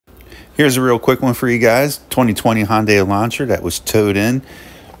Here's a real quick one for you guys. 2020 Hyundai Elantra that was towed in.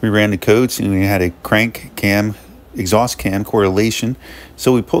 We ran the codes and we had a crank cam, exhaust cam correlation.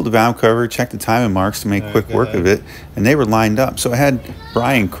 So we pulled the valve cover, checked the timing marks to make quick work of it, and they were lined up. So I had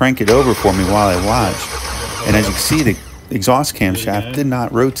Brian crank it over for me while I watched. And as you can see, the exhaust cam shaft did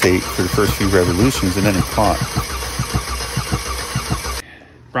not rotate for the first few revolutions, and then it caught.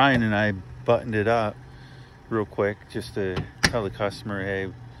 Brian and I buttoned it up real quick just to tell the customer,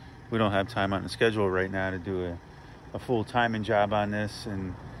 hey, we don't have time on the schedule right now to do a full timing job on this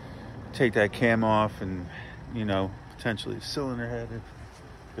and take that cam off and, you know, potentially a cylinder head if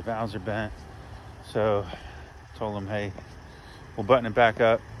the valves are bent. So told them, hey, we'll button it back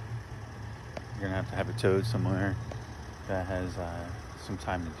up. You're gonna have it towed somewhere that has some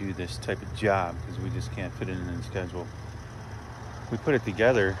time to do this type of job, because we just can't fit it in the schedule. We put it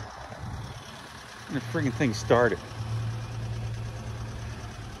together and the friggin' thing started.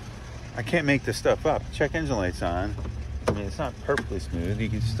 I can't make this stuff up. Check engine lights on. I mean, it's not perfectly smooth. You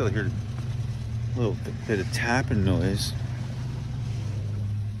can still hear a little bit of tapping noise.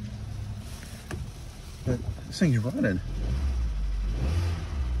 But this thing's running.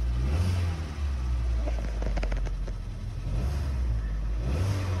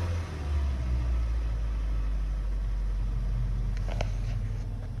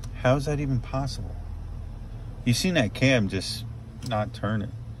 How is that even possible? You've seen that cam just not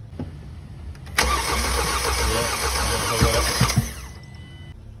turning.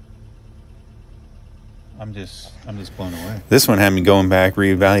 I'm just blown away. This one had me going back,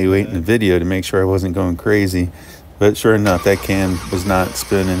 reevaluating the video to make sure I wasn't going crazy. But sure enough, that cam was not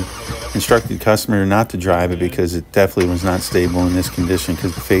spinning. Instructed the customer not to drive it because it definitely was not stable in this condition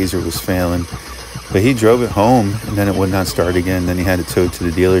because the phaser was failing. But he drove it home and then it would not start again. Then he had it towed to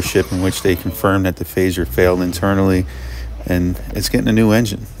the dealership, in which they confirmed that the phaser failed internally and it's getting a new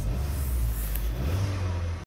engine.